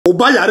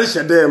Oba yare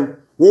shedem.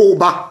 Wo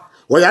oba.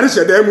 Wo yare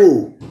shedem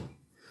o.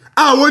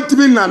 A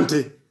wontimi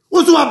nante.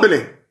 Wo so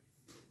abene.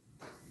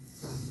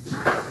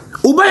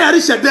 Oba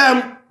yare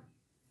shedem.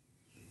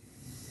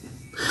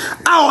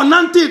 A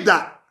onante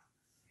da.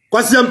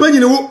 Kwasi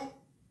ampanyine wo.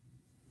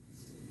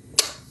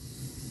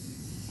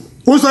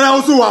 Wo so ya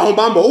wo so wa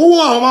honbambo. Wo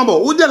wa honbambo.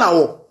 Wo de la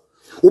wo.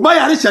 Oba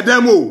yare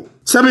shedem o.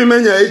 Se me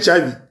menya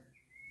HIV.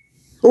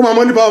 O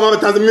mama ni pa o mama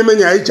tanze me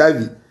menya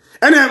HIV.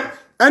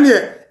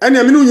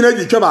 Ene me no nyina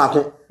di twa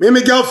baako.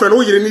 Me girlfriend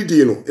wo yire ni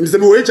die no. Nti se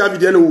me wo HIV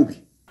die na wo bi.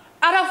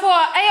 Arafo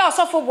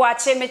Osofo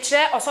Boakye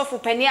mekire Osofo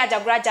Pani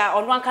Ajagurajah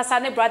onu ankasa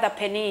ne brother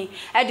Pani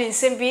edin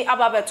sembi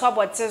ababeto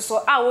abote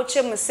so a wo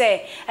Ch0p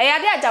se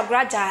eyade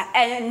Ajagurajah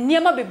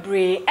niema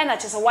bebre na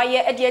chese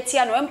waye ede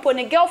atia no empo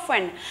ne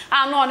girlfriend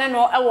ano ne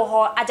no ewo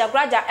ho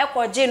Ajagurajah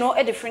ekoje no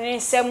edifrini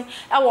nsem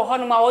ewo ho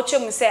no ma wo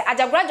Ch0p se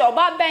Ajagurajah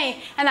oba ben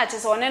na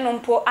chese one no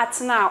mpo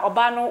atena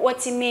oba no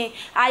watimi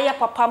aye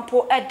papa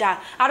mpo eda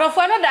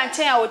arafo no da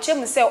nchen a wo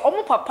Ch0p se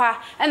omo papa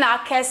na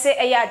akese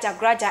eye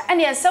Ajagurajah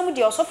ene ensem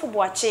de Osofo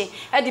Boakye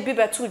edi bi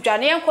betu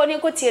dwane enko ni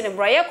nkotie ne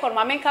bra ye kon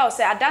ma menka o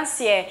se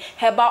adanse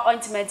heba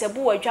ointment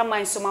ebu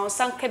wadwaman so ma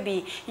sanka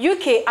bi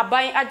UK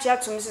aban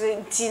agiatum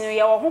tinu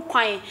ye wo ho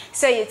kwan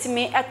se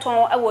yetimi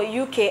eton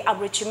ewo UK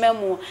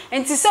abrochimemu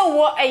enti se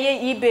wo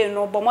eye ibe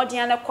no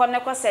bomodian ne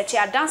ko search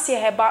adanse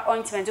heba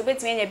ointment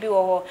obetimi enya bi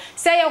wo ho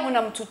se ye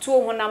honam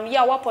tutuo honam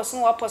ya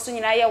waposo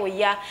nyina ye wo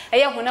ya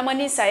eye honam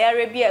ani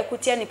sayare bi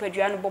ekutie ni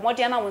padua no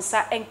bomodian na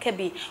wonsa enka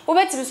bi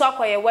obetimi so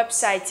akoye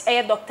website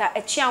eye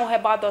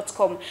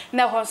dracheheba.com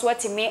na ho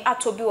watimi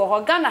atobi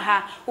wo Ghana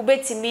ha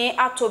ubetimi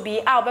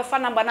atobi a obefa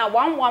number na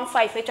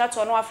 115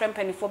 echato no afrem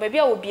penifo baby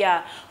a obi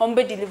a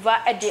ombe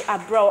deliver ede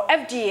abroad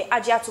FDA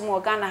agiato mo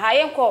Ghana ha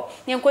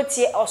yenko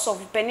tie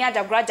Osofo Pani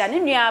Ajagurajah ne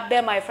nua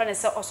be my friend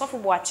say Osofo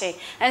Boakye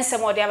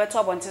ensem ode abeto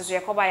abontezo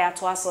yekoba ya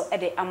to aso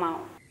ede ama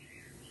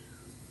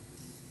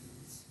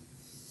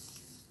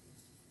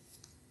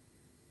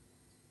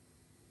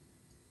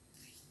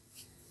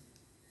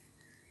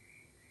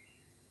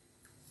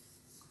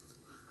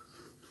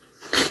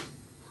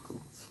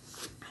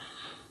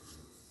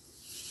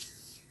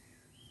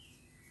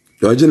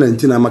Yoje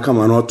 19 amaka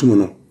ma no otum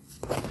no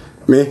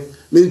me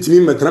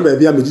ntimi metana ba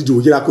bia medidi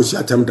ogira akosi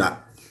atem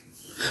da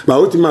ma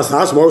otimi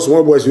asa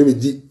small boys we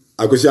di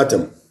akosi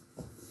atem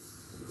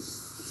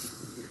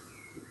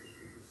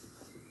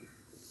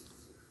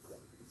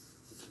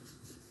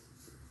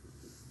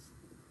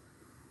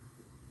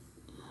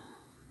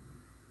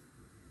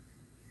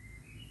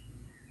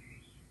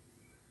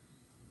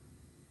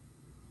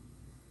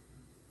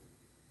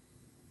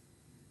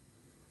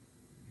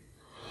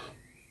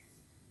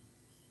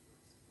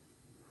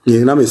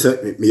na me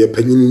se me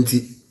panyin nti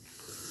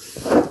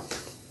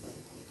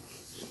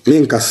me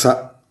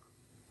nkasa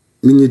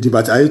me ni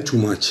but I too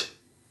much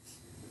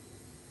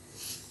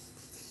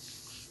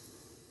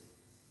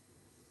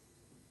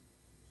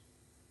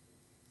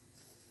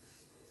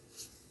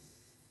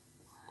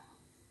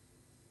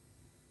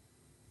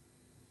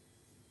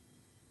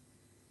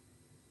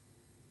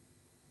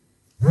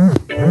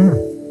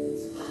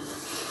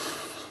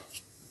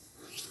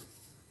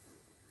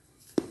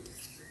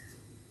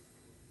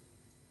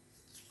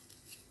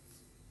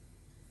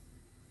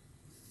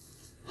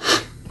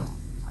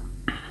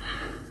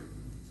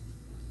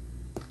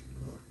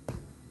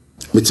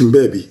meeting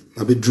baby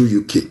I be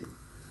drew UK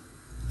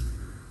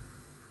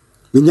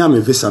me nya me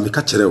visa me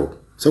ka kire wo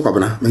se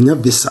kwabana me nya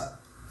visa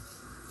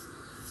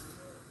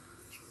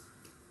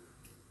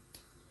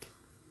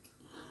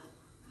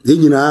de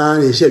nyina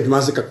na ehye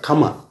adwuma se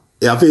kama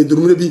e afa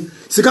edurumre bi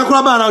sika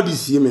kura ba na odi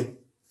sie me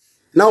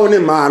na woni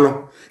ma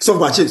no so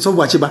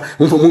Boakye ba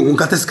on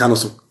kata sika no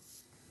so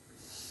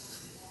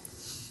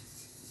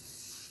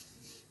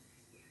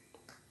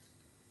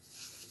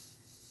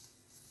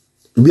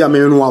bi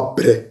amenu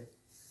abre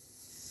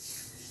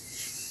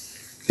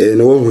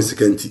no one who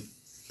sekanti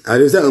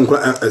I say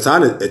ankwa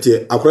sana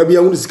ete akora bia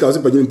hu sika o se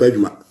pagin pa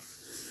adwuma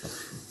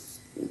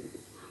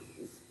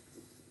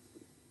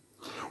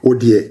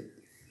odie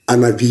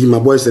anadwi ma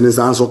boys ne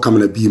san so kam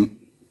na biem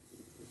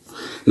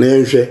na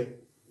yenhwe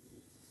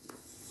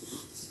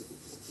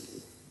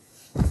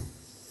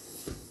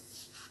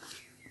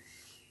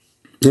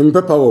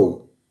nimpe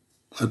pawo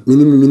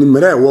mini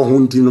mere wo ho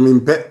nti no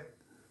mimpe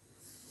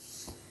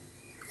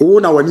o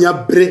na wani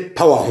abre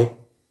power ho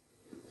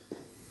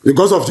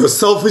because of your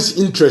selfish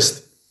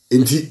interest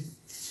in it.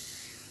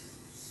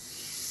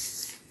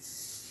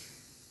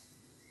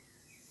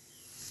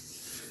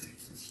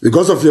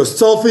 Because of your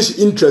selfish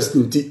interest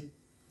in it.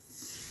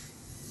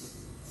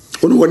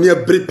 Only one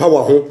year break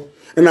power home,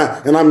 and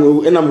I'm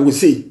will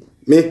say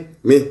me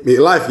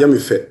life ya me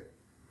fair.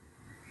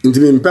 Into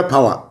me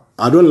power.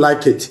 I don't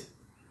like it.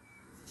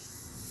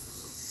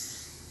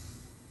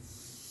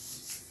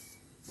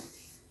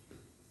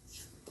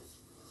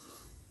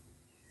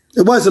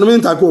 The boys no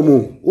intako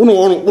mu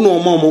uno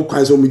mama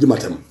kwan so mudi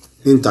matem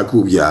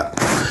intako bia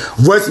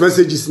voice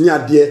messages ni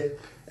ade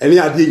eni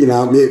ade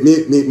nyina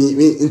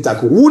me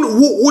intako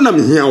una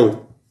me hia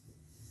wo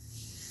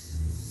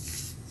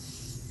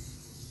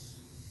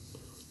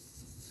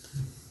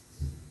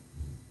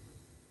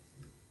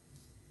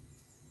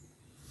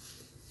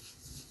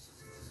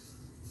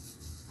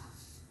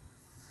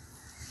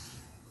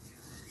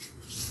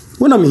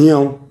When I'm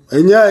here,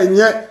 and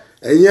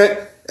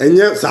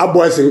yet, some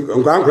boys and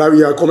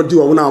grandpa comedy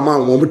or now,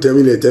 man, 10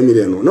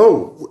 million.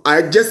 No,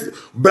 I just,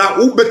 but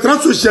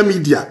social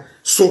media,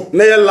 so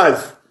near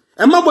life.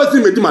 And my boys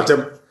made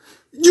matter.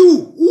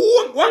 You,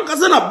 one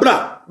cousin of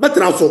bra,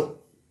 better also.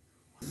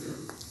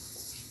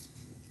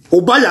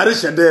 Oba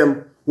yarisha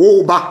dem,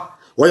 oba,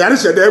 or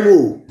yarisha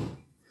dem,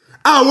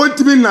 I want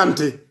to be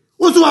Nanti.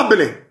 What's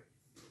happening?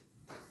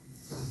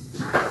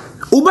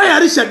 Oba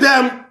yarisha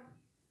dem.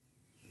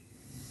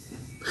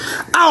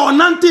 Our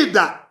Nanti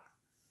da.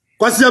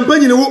 Kwasi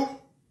ampanyi ni wo.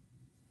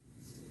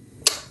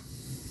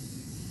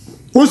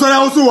 Wo so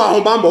la wo so wa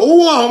honbambo.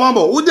 Wo wa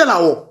honbambo. Wo de la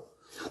wo.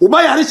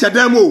 Oba yare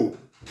hyedam o.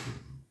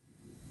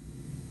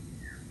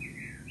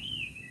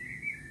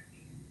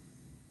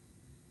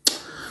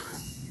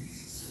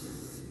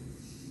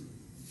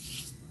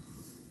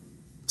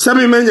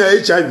 Sabi menya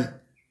HIV.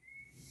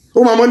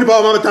 O mama ni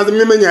pa mama tanze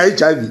menya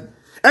HIV.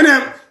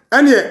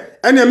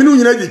 Ene me no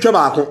nyina di twa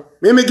baako.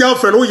 Me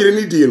girlfriend wo yire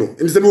ni di no.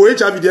 Enti sabi wo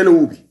HIV di na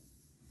wo bi.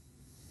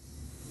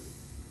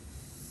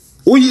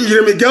 Wo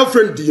yire me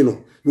girlfriend di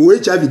no. Me wo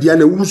HIV di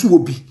na wo su wo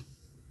bi.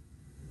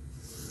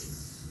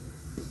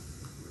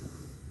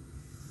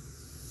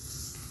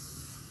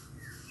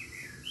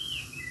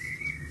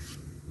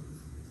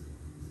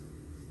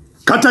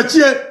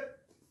 Katachie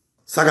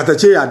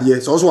sakatachie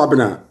ade so so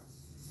abena.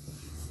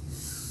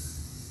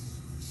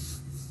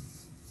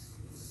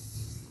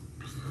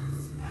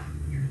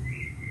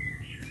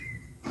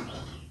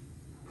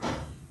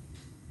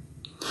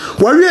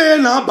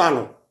 Wari na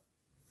abano.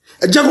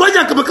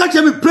 Ajagurajah kabaka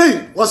che me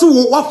pray was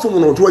wo from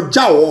no to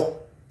ajawo.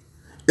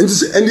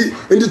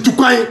 Endi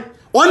tukwan.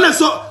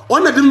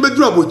 Ona de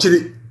mbeduru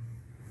abochiri.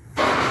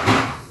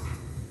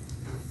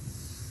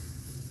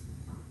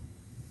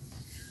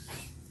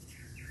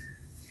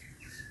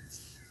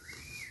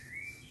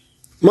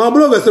 Ma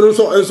blogger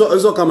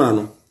so camera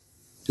no.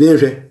 Ni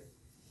hwe.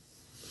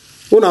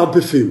 Una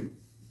op film.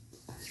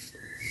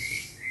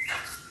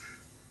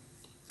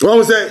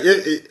 One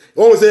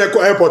say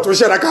airport we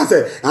share can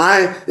say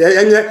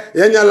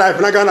enya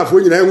life na Ghana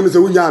for nyina ehunu se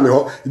wunya me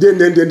ho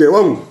den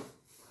won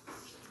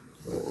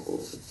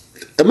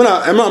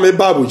ema me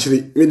babu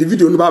chiri me the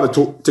video no ba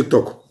to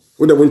TikTok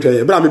wo de wontwa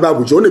e bra me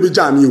babu chiri wo ne bi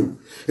jam you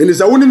eni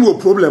say woni me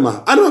problem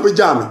a ana ma be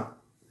jam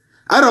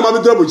ana ma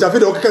be drop cha fe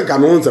de okeka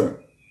no nsem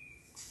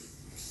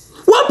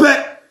what pe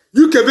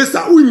UK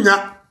visa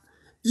unya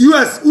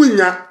US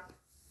unya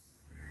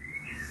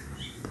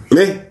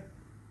me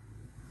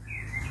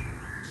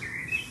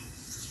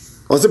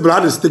Ose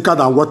blood is thicker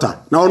than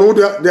water. Now no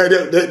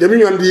the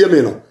minion the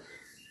me no.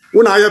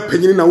 When I have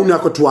penny na unu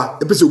akotoa,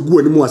 e pese ogu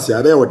animu ase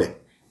abe wo de.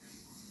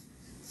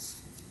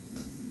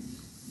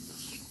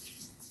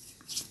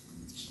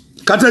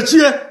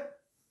 Katachie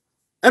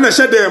ena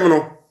hyedem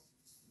no.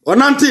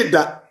 Onante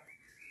da.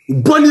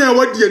 Boni a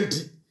wadi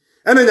anti.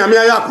 Ena nyame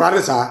aye akora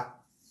ne saa.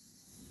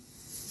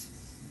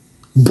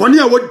 Boni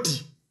a wadi.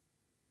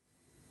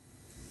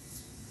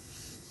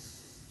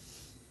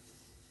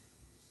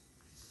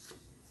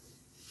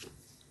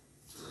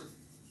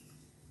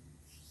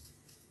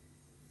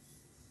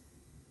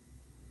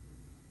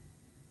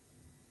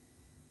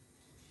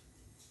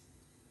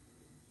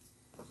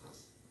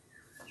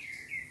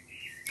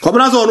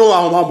 Kobna so no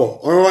ahomabo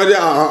onwade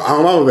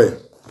ahomabo be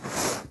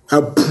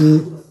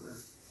apu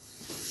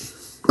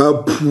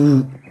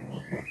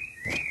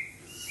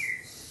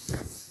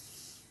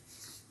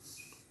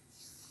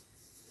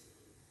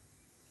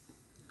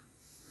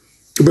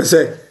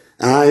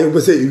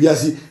bese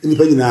wiasi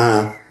nipa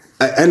nyina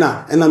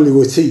ena me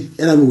wo sei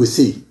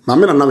ma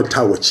me na me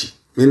tawachi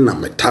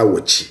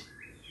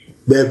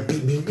be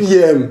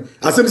BBM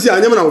asem si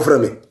anyam na wo frɛ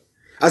me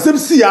asem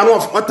si ya no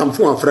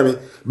atamfo an frɛ me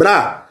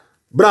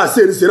Bra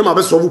say na ma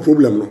be solve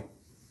problem no.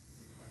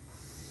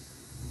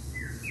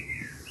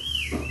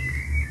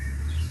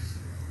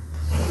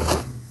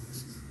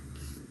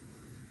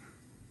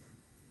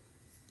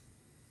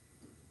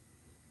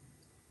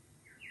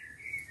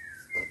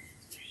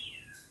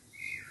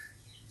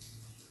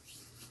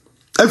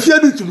 Afia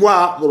bi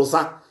tumwa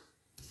morosa.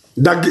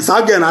 Da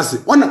sa ga na se.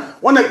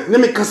 Ona ne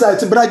me kasa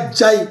ti bra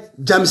jai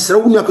jamsere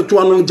wunu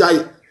akoto no jai.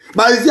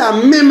 Ba zi a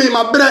meme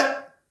ma bre.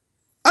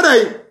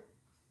 Adai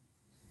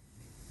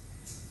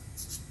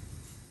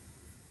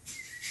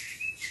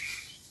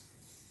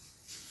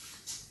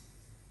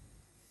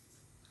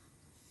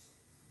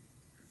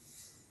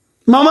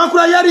Mama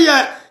kura yari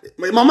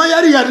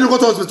ya go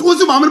to hospital.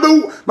 Osi mama be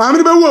wu.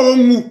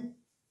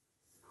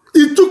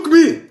 It took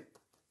me.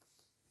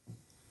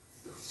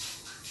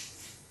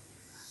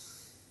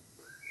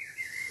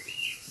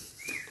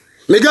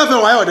 Me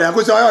girlfriend why order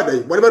go say why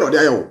order. What about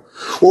order yo?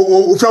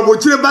 O from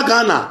Boakye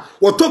bagana,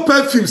 o top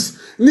perfumes,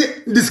 ni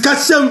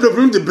discussion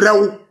from the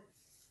brew.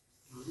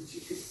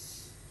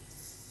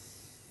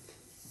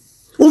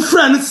 O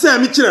friend say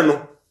me kire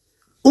no.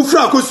 O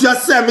friend akosua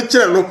say me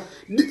kire no.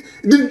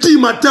 The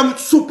team attempt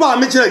super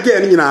me kire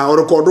again nyina o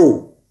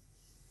recordo.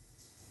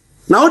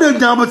 Na o de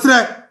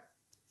nyabotre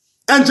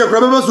and check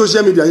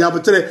social media. You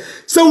have to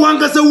say one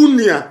can say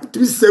unia,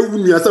 to say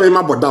unia, say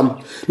my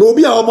bodam. No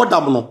be our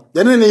bodam, no.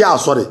 Then any ya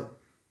sorry.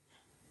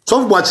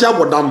 So watch your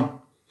bodam.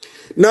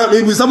 Now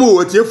maybe some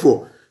what you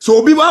for.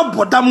 So be our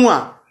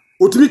bodamwa,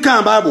 or to be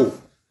can Bible.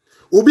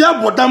 Obi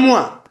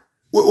abodamwa,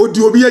 o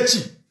di obi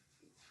achi.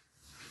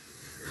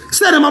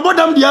 Say my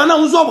bodam dia na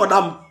unzo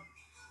bodam.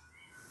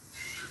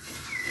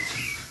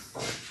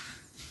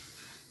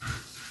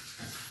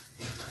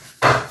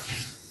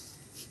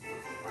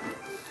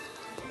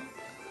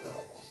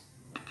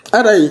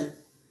 Arai,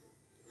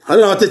 I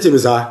don't know what it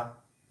is. But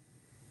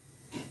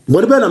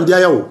when I'm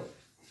there,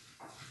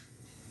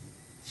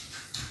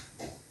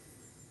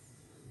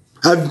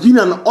 I've been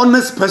an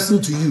honest person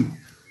to you.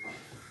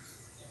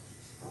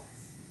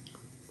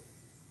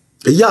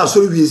 Yeah,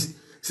 so we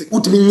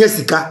utmi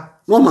nyesika,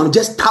 one man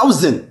just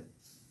 1,000.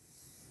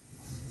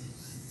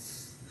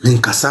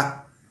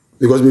 Menkasa,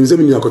 because me say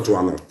me nyako to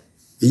ano.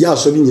 Yeah,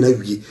 so we nyina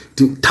wi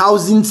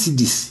 1,000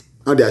 cedis.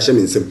 Now they are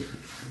shaming nsem.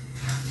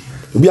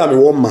 Obi am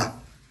one ma.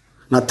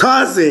 Na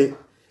 1,000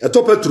 a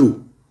top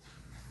true.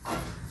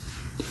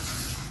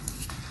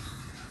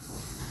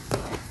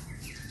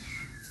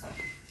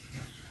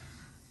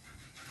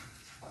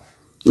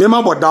 Me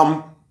ma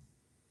bodam.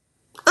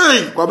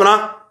 Hey,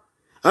 kwabna.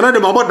 Ana de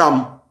ma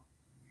bodam.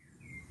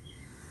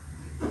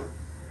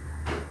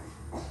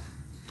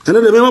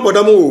 Ana de me ma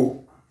bodam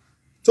o.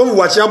 So we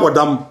watch ya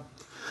bodam.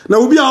 Na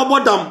obi a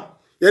bodam.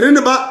 Yere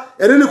ne ba,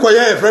 yere ne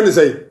koya e friend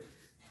say.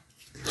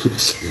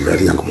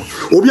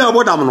 Obi a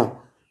bodam no.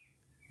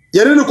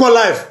 Yere ne call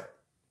life.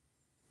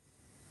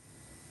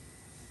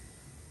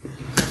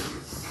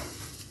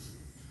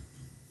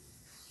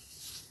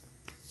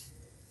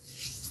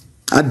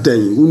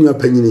 Adan unua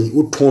panyini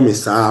wo ton me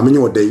saa menye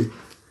odan.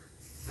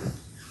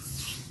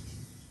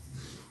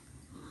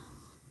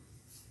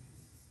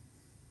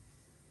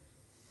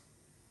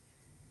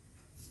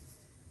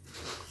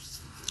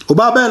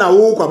 Oba be na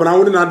wo kwabana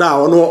wo na da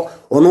ono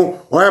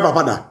oye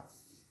papa da.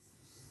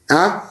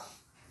 Ha?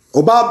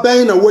 Oba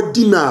be na wo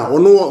di na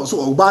ono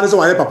so oba ne so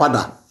oye papa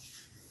da.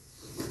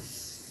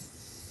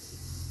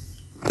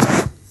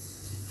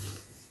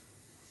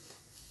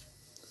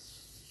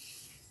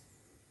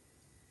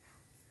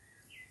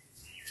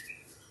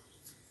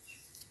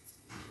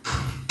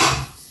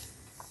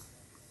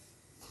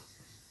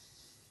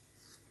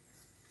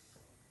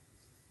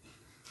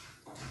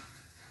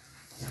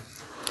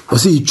 I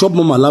see Ch0p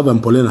mama love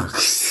and Paulina.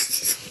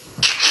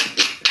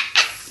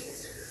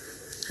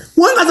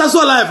 One as I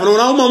saw life, no,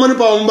 now mama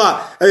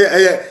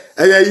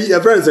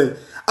a friend say,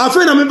 I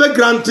feel I'm a big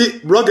granty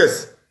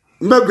bloggers,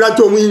 big grant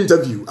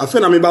interview. I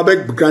feel I'm a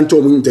big grant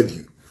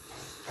interview.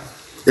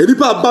 A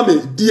deeper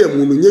bammy, dear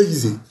moon,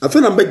 easy. I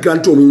feel I'm a big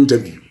grant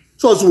interview.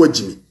 So also what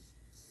Jimmy.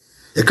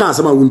 A can't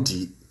sama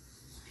wunty.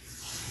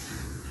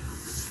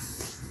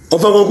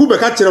 Of a who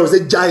catcher was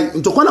a giant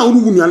into one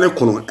who knew an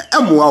econo.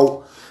 Wow.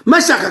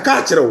 Mashaka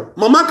kachero,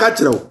 mama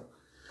kachero.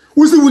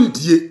 Uzi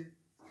wuntie.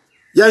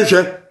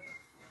 Yanshe.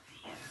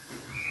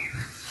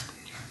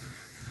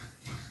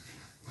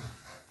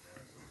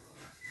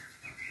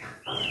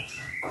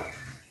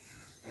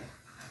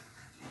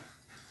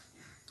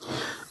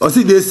 Oh,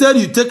 see, they said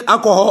you take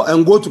alcohol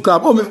and go to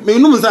club. Oh, me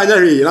no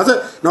msanya and I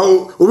said,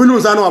 no, we no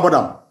msanya about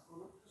them.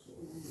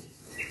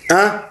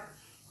 Huh?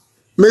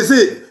 Me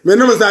say, me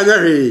no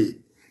msanya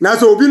now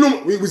so we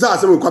no we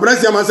say we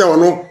kwabrasi amase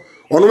ono.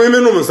 Ono me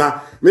no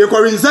msa me ko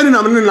rinsani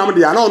na me nam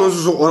dia na ono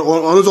so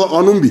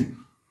ono mbi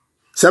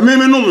se me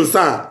no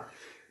msa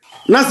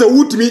na se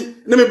wutimi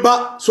ne me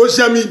ba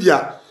social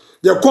media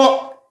de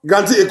ko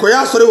ganti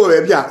ekoya sore wo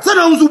ba bia se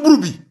na nso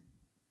burubi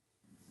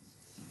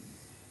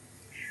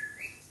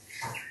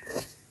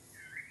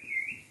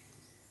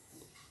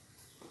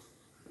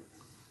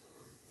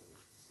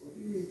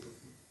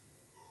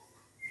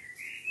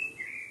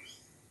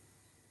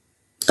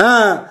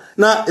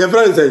na your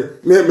friend say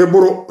me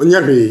buru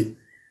onyahwe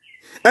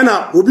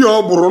ena obi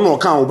o buru no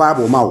kan o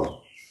Bible ma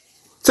wo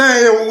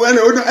say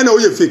ena o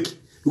ye fake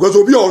because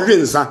obi o hwe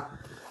nsa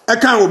e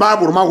kan o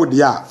Bible ma wo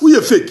dia wo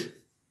ye fake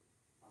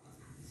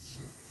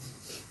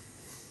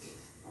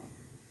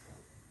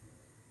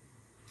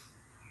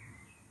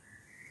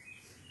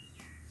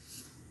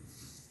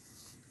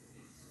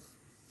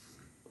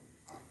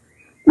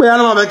we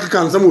ana ma be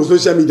kan some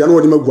social media no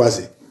wo di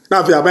maguase na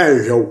afi aban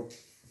hwe wo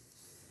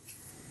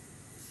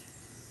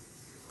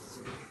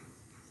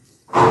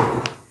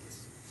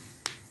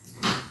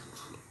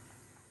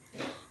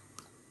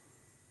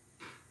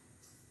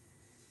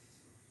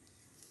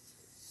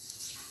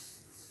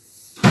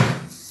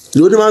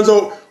Yodi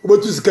manzo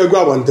obotu sika gu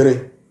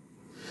abontere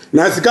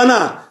na sika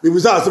na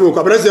bibuza asem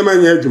kwa brese ma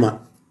nya adwuma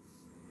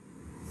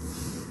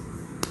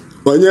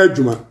onya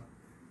adwuma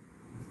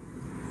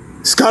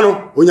sika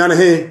no onya ne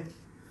he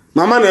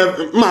mama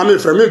me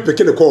frame me pick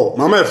the call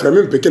mama frame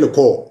me pick the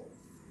call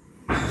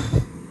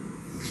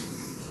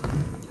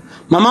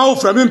mama o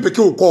frame me pick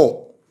the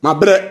call ma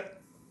bre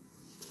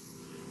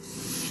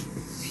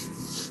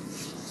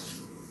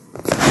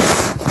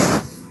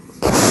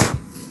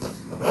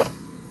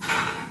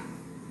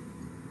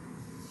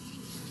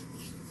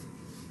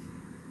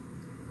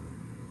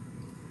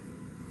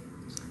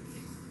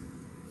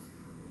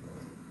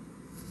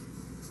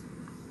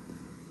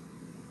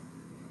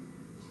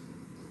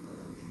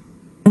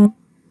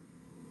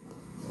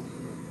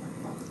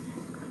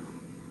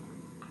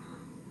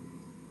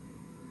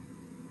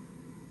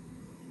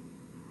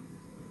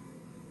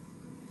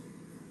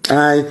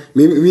ai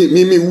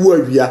me wu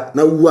awia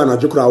na wu ana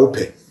dwekura wo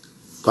pe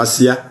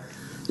kwasia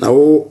na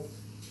wo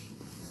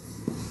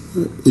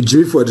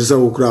ejimi for de se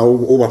wo kura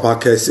wo papa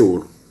kese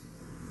wo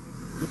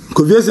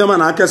ko fiesi ama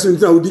na akese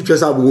ntina wo di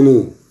twesa abu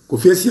no ko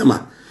fiesi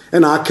ama e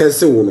na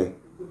akese wo no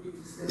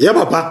ye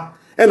papa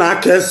e na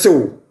akese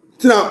wo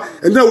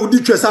ntina wo di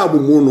twesa abu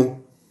mu no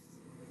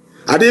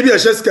ade bi a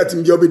sheskirt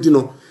mbi obedi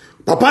no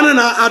papa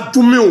na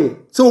adome wo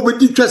se wo be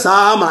di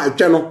twesa ama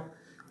etwe no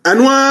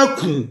eno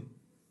akun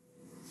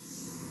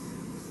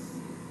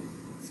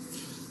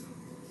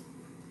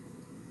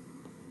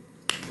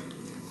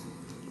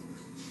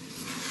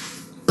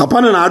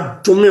papa na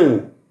adome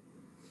wo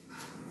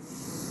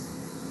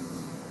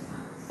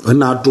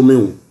na adome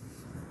wo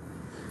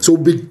so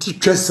be di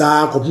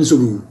twesa kopin so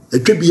be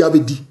etwe bia be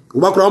di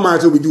wo ba kora ma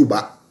so be di wo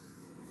ba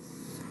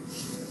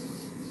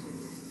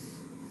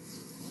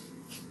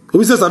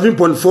we say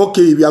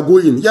 7.4k we are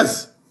going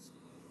yes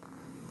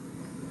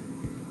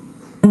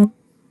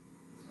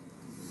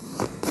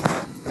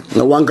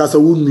na wankasa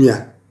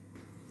unua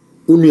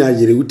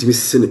yire utimi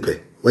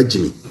senepe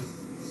wajimi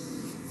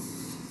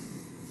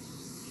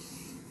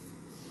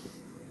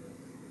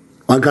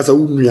wankasa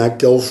unua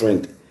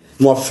girlfriend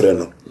no afre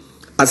no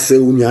ase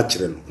unua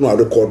kire no no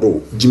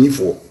record jimi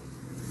fo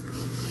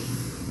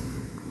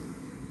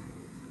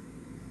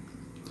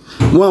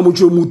mo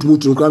amucho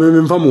mutu kwa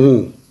me mfa mo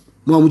ho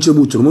mo amucho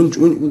mutu mo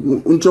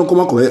ncho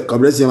koma ko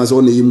kabresi ma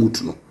so na yi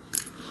mutu no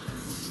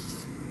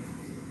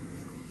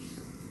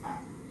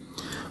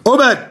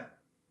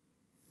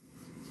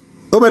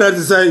Obed has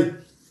to say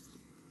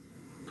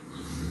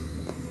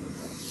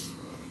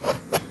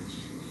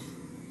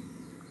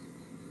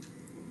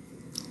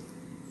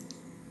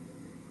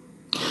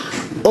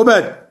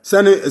Obed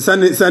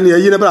sani ya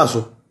yine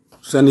braso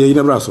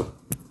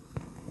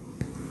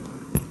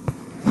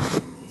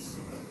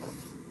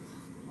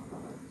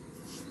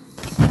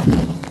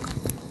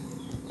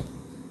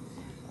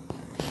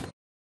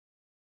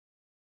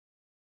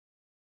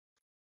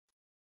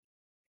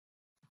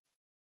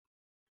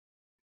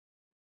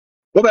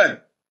Obed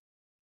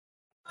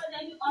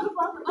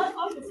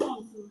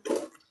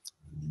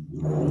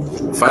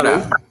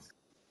Father.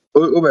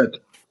 Obed.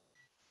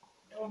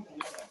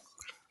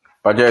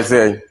 What do you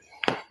say?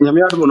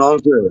 Nyame adum na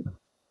onse.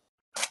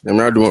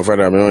 Nyame adum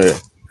Father me no ye.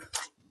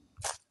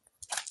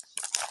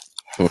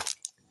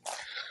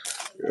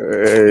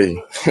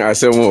 Hey, I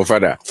say more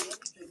Father.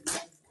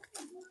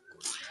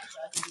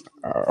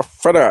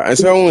 Father, I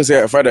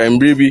say Father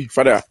mbribi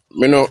Father,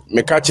 me no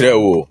me catch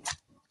wo.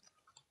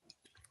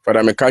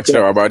 Father me catch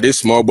about this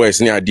small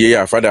boys ni ade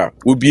ya Father.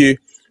 Ubie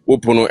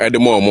open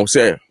edemo mo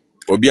say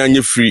obi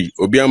anye free,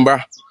 obi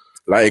amba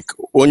like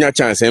onya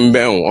chance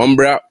mbe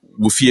ombra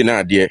bufie na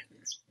ade.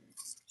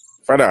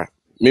 Father,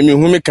 me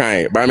hu me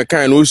kan, ba me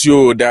kan no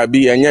sio da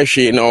bi anya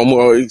hwe na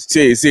omo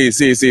say.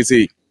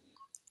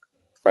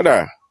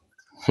 Father,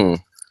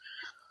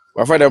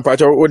 wa father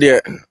pacho wo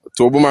de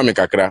to obuma me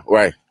kakra.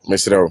 Why?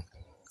 Mesrew.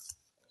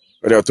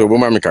 Wo de to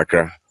obuma me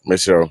kakra.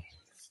 Mesrew.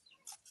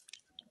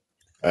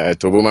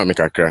 To obuma me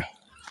kakra.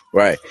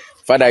 Why?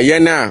 Father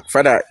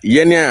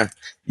yena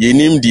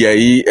yenim dia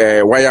yi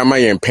why ma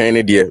yen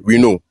pen dia we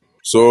know.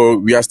 So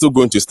we are still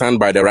going to stand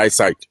by the right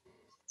side.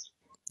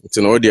 It's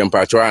no de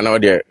pacho na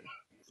de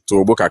to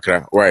obu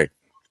kakra. Why?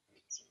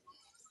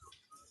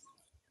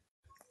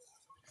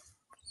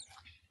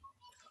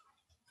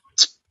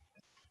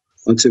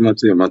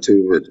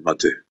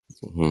 Mate.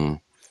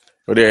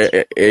 Wo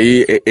de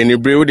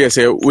enibre wo de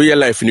say we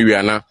life ni we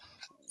ana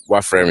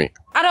wa frame me.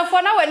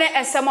 Adofo na wene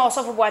esema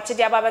Osofo Boakye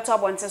dia babeto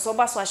abonte so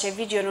ba so ahye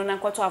video no na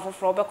nkoto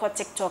afoforo obeko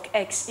TikTok,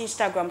 X,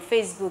 Instagram,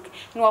 Facebook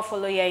no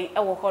follow yen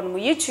ewo ho no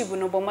YouTube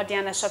no bo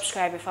modern na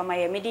subscribe fama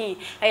ye medi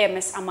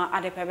Miss ama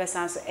adepebe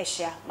sanso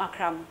ehia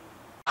makram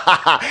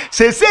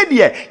se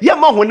die ye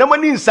ma honam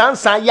ni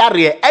nsansan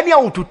yare ene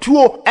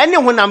awututuo ene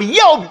honam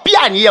ye obi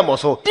anye ye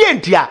moso die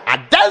ntia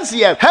adanse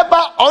ye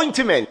heba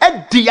ointment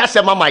edi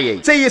yase mama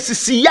ye se ye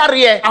sisi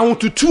yare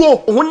awututuo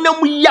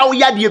honam yaw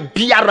yade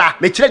biara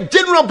me kire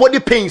general body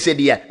pains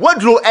die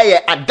wadro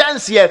eye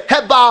adanse ye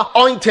heba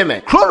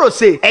ointment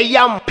chlorose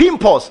eyam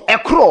pimples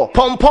ekro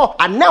pompo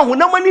ana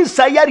honam ni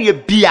nsan yare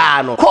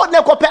biara no ko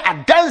ne kope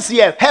adanse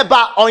ye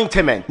heba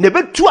ointment ne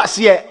betu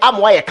ase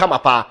amwa ye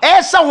kamapa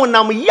esa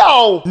honam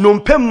yaw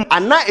nompem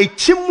ana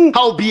echimu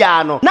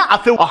haubia no na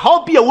afe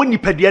haubia woni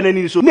padua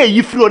nani so na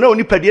yifiro na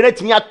woni padua na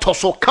timi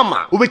atoso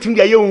kama obetimi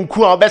ya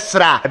yonku a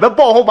obesra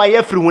ebebo ho ba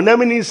ya firi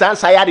honam ni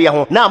nsansa yade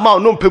ho na ma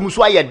nompem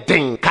so aye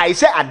den kai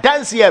se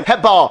adanse ye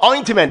herbal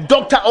ointment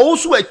Dr.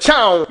 Osu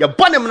Ch0p ya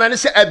bonem na ne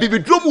se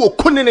abibidrom wo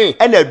kunene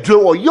na aduro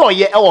wo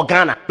yoye e wo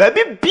Ghana ba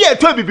bibia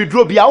to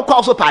abibidro bia wo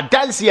kwa so pa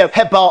adanse ye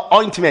herbal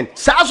ointment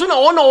saso na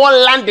wona wo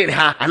landed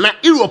ha ana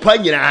Europe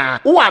anyina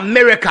wo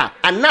America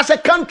ana se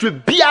country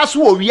bia so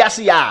wo wiase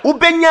adansia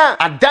ubenya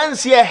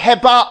adansia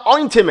herbal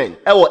ointment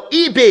ewo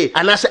eBay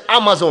anase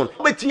Amazon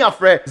obetia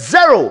frɛ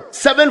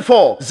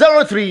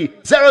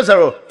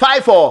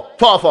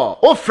 07403005444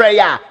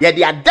 ofreya ye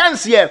de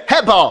adansia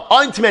herbal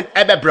ointment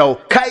ebebro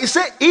kai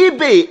se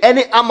eBay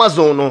any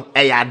Amazon no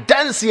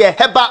adansia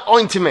herbal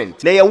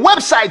ointment na your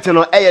website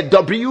no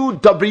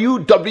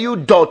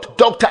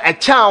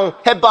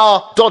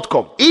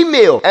www.drechowherbal.com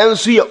email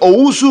enso ye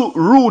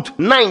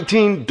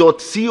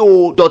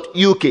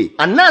owusu19.co.uk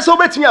and na so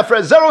betimi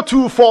afre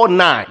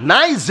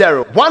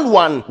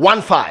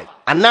 0249901115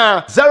 and now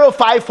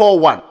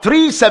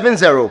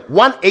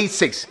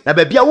 0541370186 na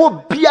babia wo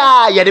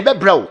bia ye de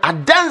bebrew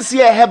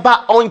adanse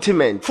heba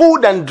ointment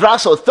Food and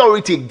Drugs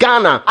Authority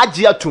Ghana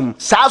agiatum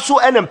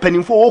saso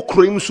enampanimfo wo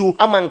kroim so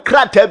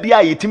amankrata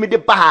bia yetimi de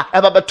ba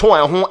eba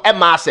beton ho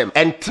emasem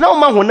entna wo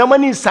ma honam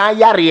ani san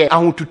yare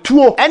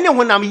ahotutuo ene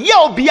honam ye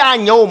obia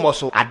anya wo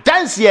moso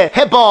adanse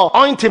heba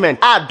ointment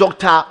a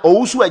Dr.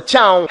 Owusu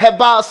Ch0p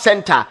Herbal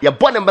Center ye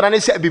bone mbra ne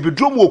se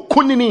bibidrom wo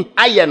kunini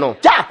aye no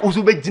jack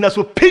usu begina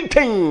so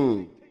pinten